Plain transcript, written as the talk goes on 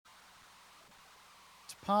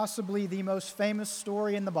possibly the most famous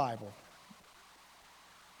story in the Bible,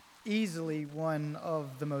 easily one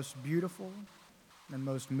of the most beautiful and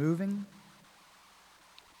most moving.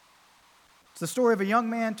 It's the story of a young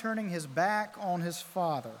man turning his back on his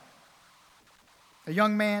father, a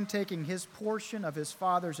young man taking his portion of his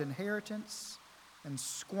father's inheritance and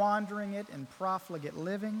squandering it in profligate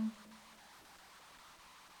living,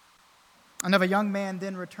 and of a young man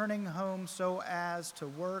then returning home so as to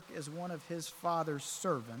work as one of his father's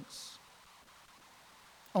servants,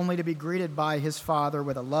 only to be greeted by his father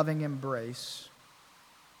with a loving embrace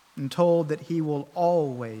and told that he will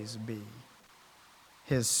always be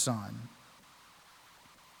his son.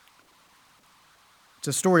 It's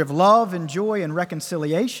a story of love and joy and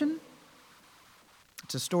reconciliation.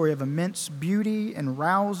 It's a story of immense beauty and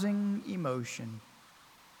rousing emotion.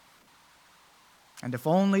 And if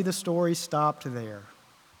only the story stopped there.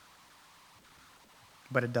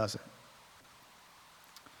 But it doesn't.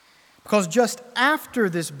 Because just after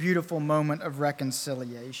this beautiful moment of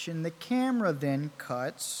reconciliation, the camera then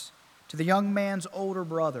cuts to the young man's older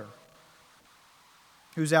brother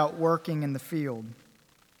who's out working in the field.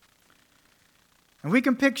 And we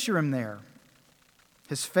can picture him there,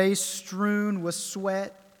 his face strewn with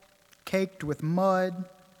sweat, caked with mud,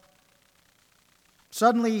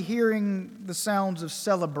 suddenly hearing the sounds of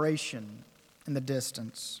celebration in the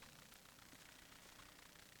distance.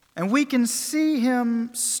 And we can see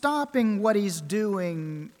him stopping what he's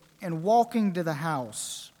doing and walking to the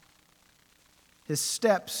house, his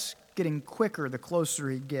steps getting quicker the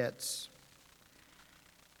closer he gets.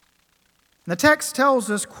 And the text tells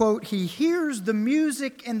us, quote, he hears the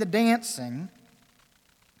music and the dancing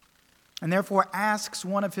and therefore asks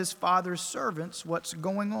one of his father's servants what's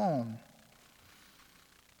going on,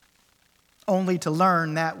 only to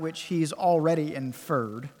learn that which he's already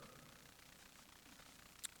inferred,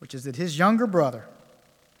 which is that his younger brother,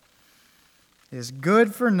 his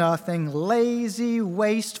good-for-nothing, lazy,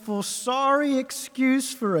 wasteful, sorry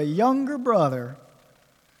excuse for a younger brother,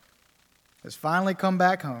 has finally come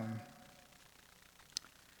back home.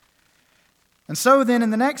 And so then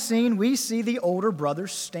in the next scene, we see the older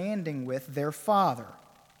brothers standing with their father.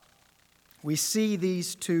 We see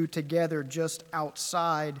these two together just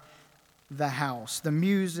outside the house, the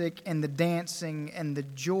music and the dancing and the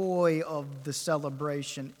joy of the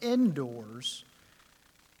celebration indoors,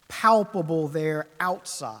 palpable there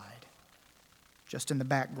outside, just in the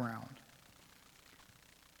background.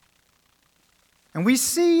 And we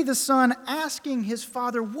see the son asking his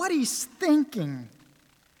father what he's thinking,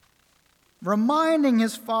 reminding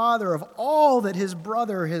his father of all that his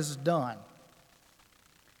brother has done.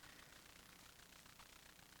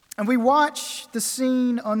 And we watch the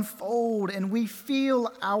scene unfold and we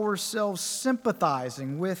feel ourselves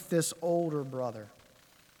sympathizing with this older brother,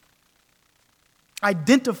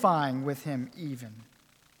 identifying with him even.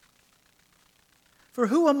 For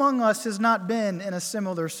who among us has not been in a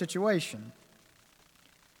similar situation?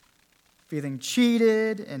 Feeling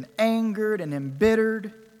cheated and angered and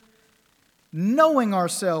embittered, knowing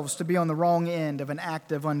ourselves to be on the wrong end of an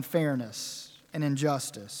act of unfairness and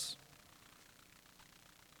injustice.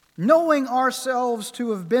 Knowing ourselves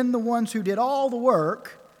to have been the ones who did all the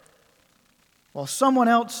work while someone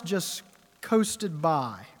else just coasted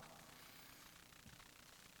by.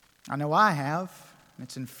 I know I have.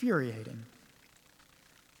 It's infuriating.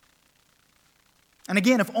 And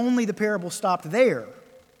again, if only the parable stopped there.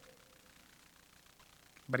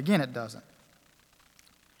 But again, it doesn't.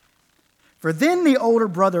 For then the older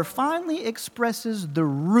brother finally expresses the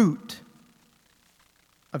root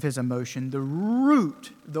of his emotion, the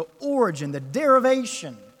root, the origin, the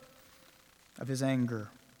derivation of his anger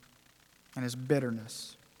and his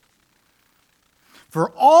bitterness.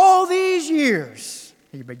 For all these years,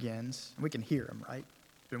 he begins, we can hear him, right?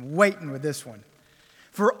 Been waiting with this one.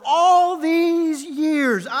 For all these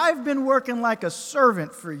years, I've been working like a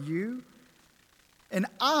servant for you, and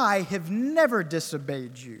I have never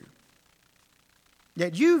disobeyed you.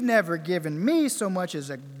 Yet you've never given me so much as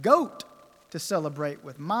a goat to celebrate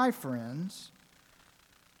with my friends.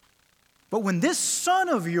 But when this son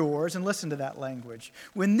of yours, and listen to that language,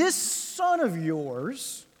 when this son of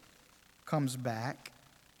yours comes back,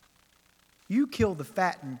 you kill the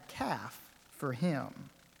fattened calf for him.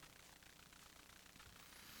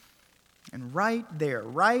 And right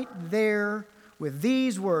there with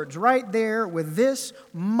these words, right there with this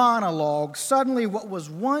monologue, suddenly what was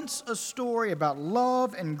once a story about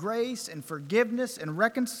love and grace and forgiveness and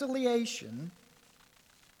reconciliation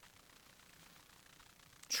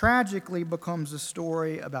tragically becomes a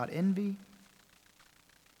story about envy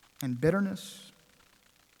and bitterness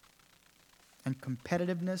and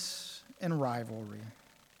competitiveness and rivalry.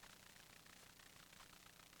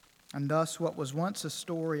 And thus, what was once a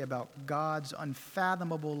story about God's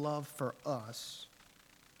unfathomable love for us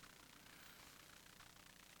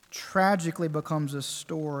tragically becomes a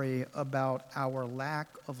story about our lack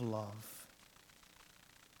of love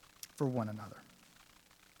for one another.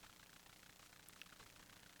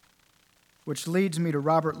 Which leads me to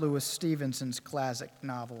Robert Louis Stevenson's classic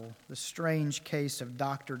novel, The Strange Case of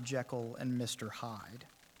Dr. Jekyll and Mr. Hyde.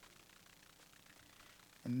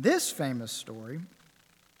 In this famous story,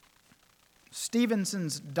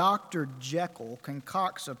 Stevenson's Dr. Jekyll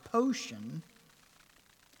concocts a potion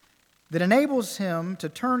that enables him to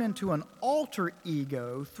turn into an alter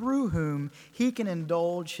ego through whom he can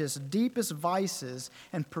indulge his deepest vices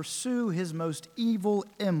and pursue his most evil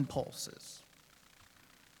impulses.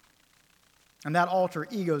 And that alter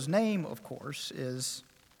ego's name, of course, is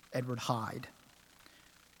Edward Hyde.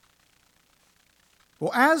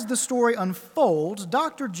 Well, as the story unfolds,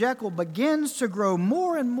 Dr. Jekyll begins to grow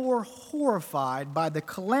more and more horrified by the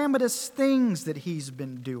calamitous things that he's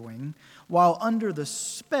been doing while under the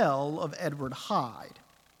spell of Edward Hyde.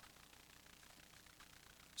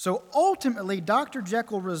 So ultimately, Dr.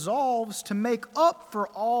 Jekyll resolves to make up for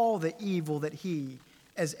all the evil that he,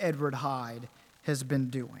 as Edward Hyde, has been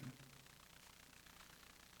doing.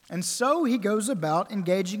 And so he goes about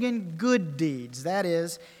engaging in good deeds. That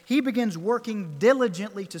is, he begins working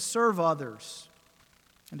diligently to serve others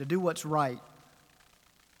and to do what's right.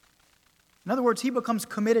 In other words, he becomes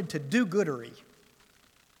committed to do-goodery.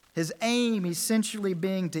 His aim essentially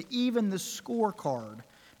being to even the scorecard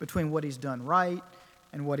between what he's done right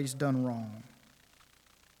and what he's done wrong.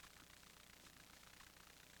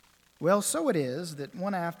 Well, so it is that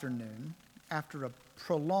one afternoon, after a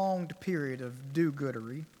prolonged period of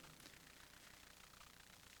do-goodery,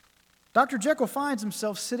 Dr. Jekyll finds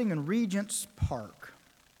himself sitting in Regent's Park,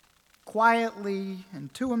 quietly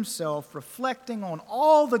and to himself, reflecting on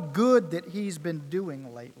all the good that he's been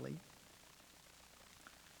doing lately,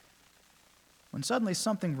 when suddenly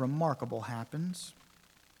something remarkable happens.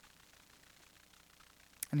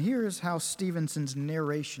 And here is how Stevenson's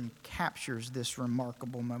narration captures this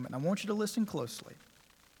remarkable moment. I want you to listen closely.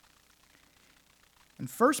 In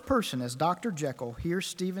first person, as Dr. Jekyll, here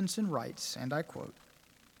Stevenson writes, and I quote,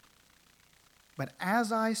 "But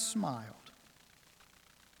as I smiled,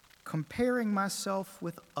 comparing myself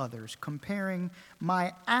with others, comparing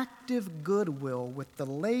my active goodwill with the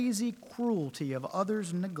lazy cruelty of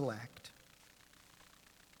others' neglect,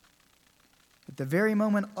 at the very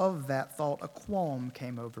moment of that thought, a qualm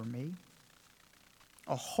came over me,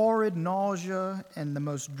 a horrid nausea and the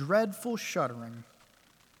most dreadful shuddering.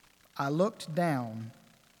 I looked down,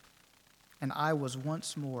 and I was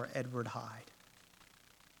once more Edward Hyde."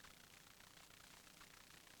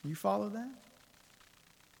 You follow that?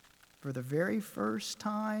 For the very first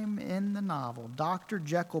time in the novel, Dr.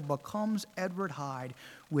 Jekyll becomes Edward Hyde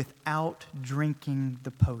without drinking the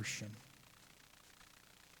potion.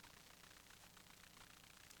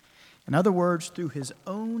 In other words, through his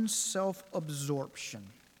own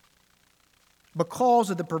self-absorption, because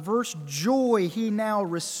of the perverse joy he now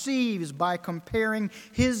receives by comparing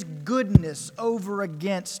his goodness over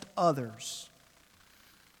against others.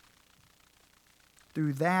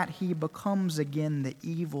 Through that, he becomes again the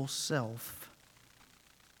evil self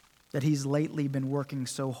that he's lately been working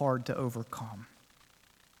so hard to overcome.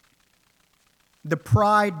 The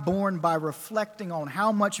pride born by reflecting on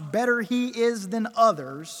how much better he is than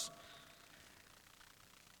others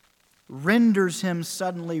renders him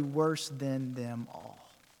suddenly worse than them all.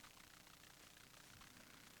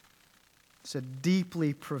 It's a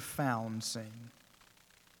deeply profound scene.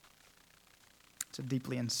 It's a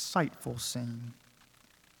deeply insightful scene.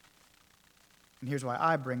 And here's why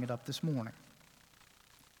I bring it up this morning.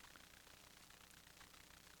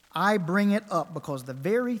 I bring it up because the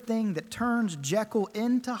very thing that turns Jekyll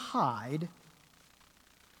into Hyde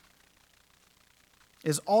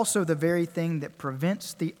is also the very thing that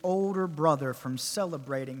prevents the older brother from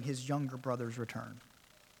celebrating his younger brother's return.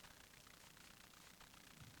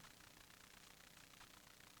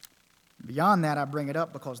 Beyond that, I bring it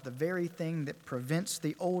up because the very thing that prevents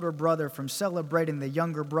the older brother from celebrating the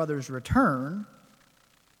younger brother's return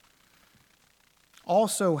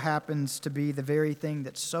also happens to be the very thing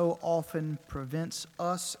that so often prevents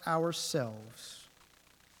us ourselves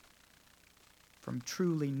from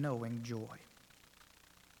truly knowing joy.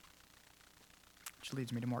 Which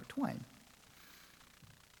leads me to Mark Twain,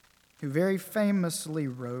 who very famously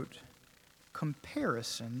wrote,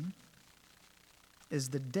 "Comparison is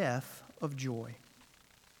the death of joy."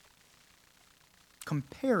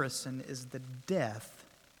 Comparison is the death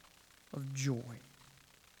of joy.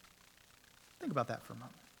 Think about that for a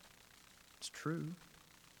moment. It's true.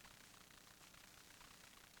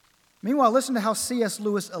 Meanwhile, listen to how C.S.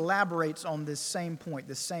 Lewis elaborates on this same point,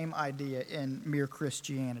 this same idea in Mere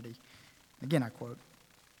Christianity. Again, I quote,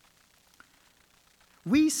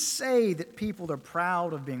 "We say that people are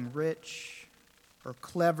proud of being rich or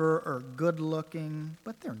clever or good-looking,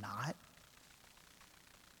 but they're not.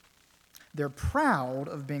 They're proud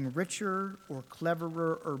of being richer or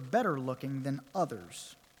cleverer or better-looking than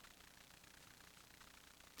others.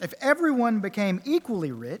 If everyone became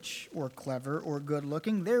equally rich or clever or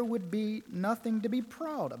good-looking, there would be nothing to be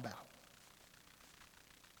proud about.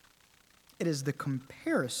 It is the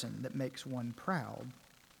comparison that makes one proud,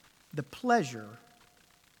 the pleasure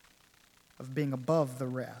of being above the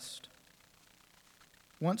rest.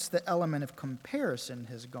 Once the element of comparison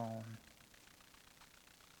has gone,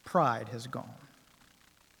 pride has gone."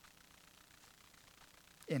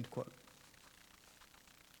 End quote.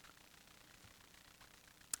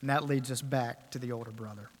 And that leads us back to the older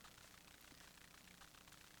brother.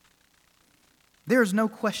 There is no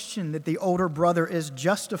question that the older brother is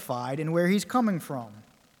justified in where he's coming from.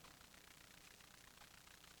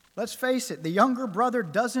 Let's face it, the younger brother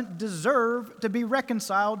doesn't deserve to be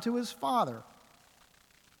reconciled to his father.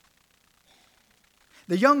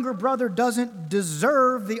 The younger brother doesn't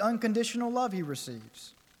deserve the unconditional love he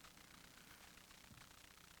receives.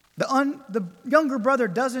 The younger brother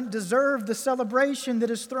doesn't deserve the celebration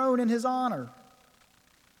that is thrown in his honor.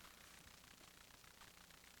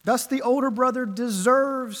 Thus, the older brother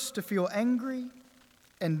deserves to feel angry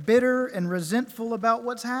and bitter and resentful about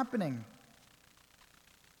what's happening.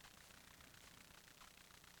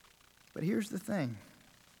 But here's the thing.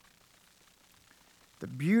 The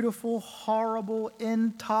beautiful, horrible,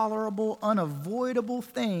 intolerable, unavoidable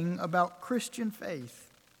thing about Christian faith.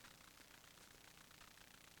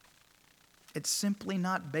 It's simply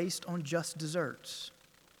not based on just desserts.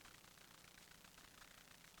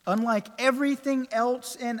 Unlike everything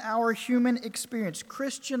else in our human experience,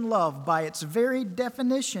 Christian love, by its very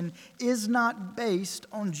definition, is not based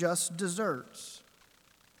on just desserts.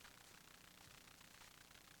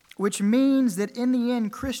 Which means that in the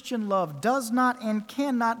end, Christian love does not and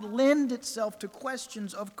cannot lend itself to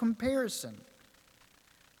questions of comparison.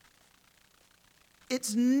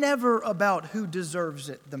 It's never about who deserves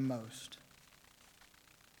it the most.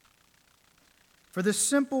 For the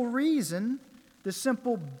simple reason, the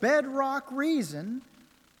simple bedrock reason,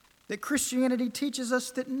 that Christianity teaches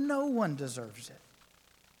us that no one deserves it,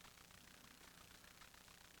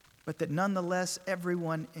 but that nonetheless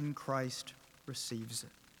everyone in Christ receives it.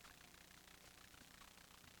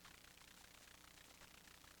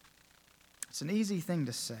 It's an easy thing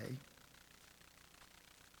to say,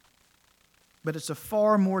 but it's a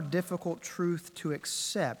far more difficult truth to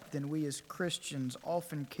accept than we as Christians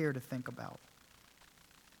often care to think about.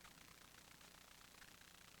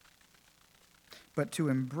 But to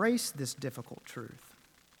embrace this difficult truth,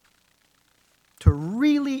 to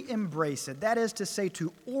really embrace it, that is to say,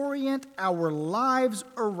 to orient our lives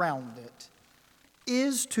around it,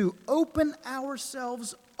 is to open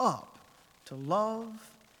ourselves up to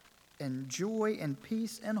love and joy and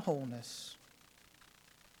peace and wholeness,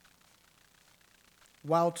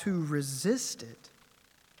 while to resist it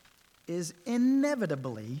is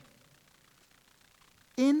inevitably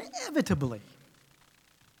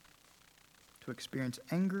to experience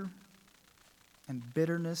anger and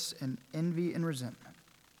bitterness and envy and resentment.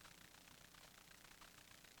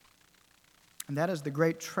 And that is the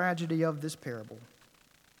great tragedy of this parable.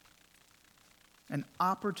 An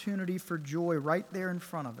opportunity for joy right there in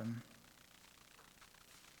front of him.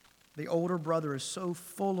 The older brother is so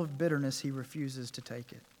full of bitterness he refuses to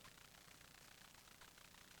take it.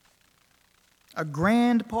 A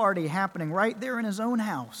grand party happening right there in his own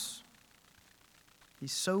house.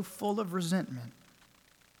 He's so full of resentment,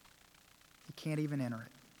 he can't even enter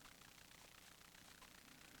it.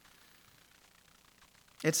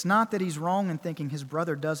 It's not that he's wrong in thinking his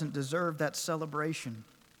brother doesn't deserve that celebration.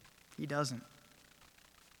 He doesn't.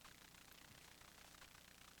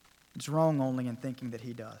 It's wrong only in thinking that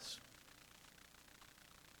he does.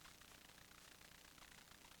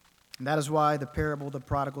 And that is why the parable of the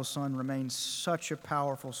prodigal son remains such a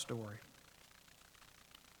powerful story.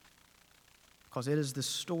 Because it is the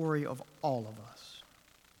story of all of us.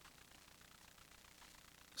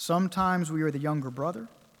 Sometimes we are the younger brother,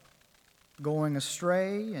 going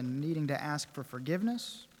astray and needing to ask for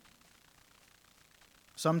forgiveness.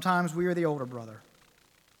 Sometimes we are the older brother,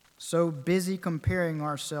 so busy comparing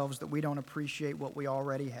ourselves that we don't appreciate what we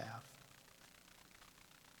already have.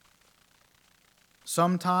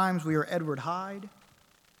 Sometimes we are Edward Hyde,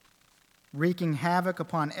 wreaking havoc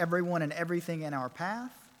upon everyone and everything in our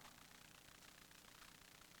path.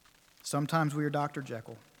 Sometimes we are Dr.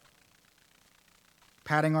 Jekyll,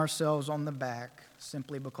 patting ourselves on the back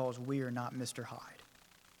simply because we are not Mr. Hyde.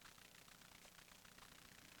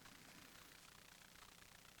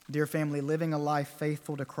 Dear family, living a life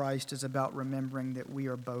faithful to Christ is about remembering that we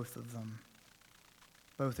are both of them,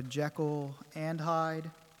 both a Jekyll and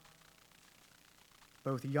Hyde,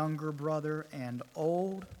 both younger brother and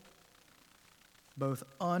old, both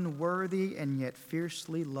unworthy and yet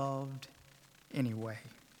fiercely loved anyway.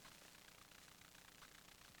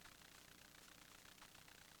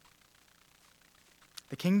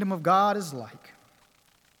 The kingdom of God is like.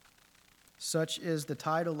 Such is the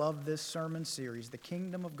title of this sermon series. The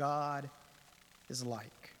kingdom of God is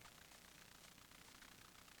like.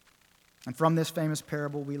 And from this famous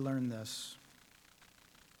parable, we learn this: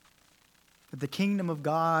 that the kingdom of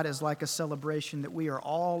God is like a celebration that we are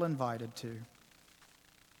all invited to,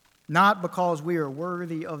 not because we are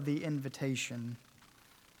worthy of the invitation,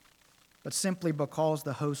 but simply because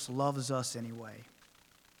the host loves us anyway.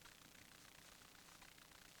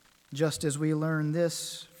 Just as we learn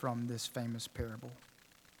this from this famous parable,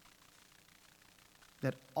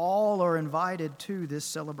 that all are invited to this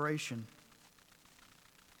celebration,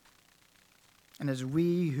 and as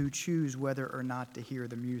we who choose whether or not to hear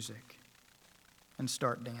the music and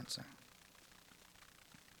start dancing.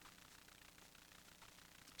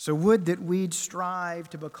 So would that we'd strive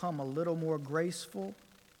to become a little more graceful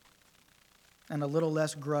and a little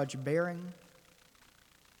less grudge-bearing.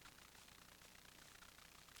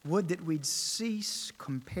 Would that we'd cease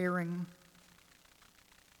comparing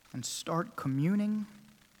and start communing.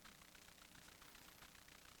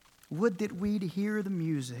 Would that we'd hear the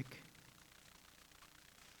music,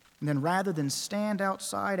 and then rather than stand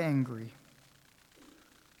outside angry,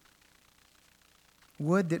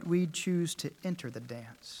 would that we'd choose to enter the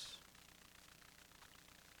dance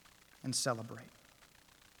and celebrate.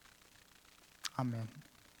 Amen.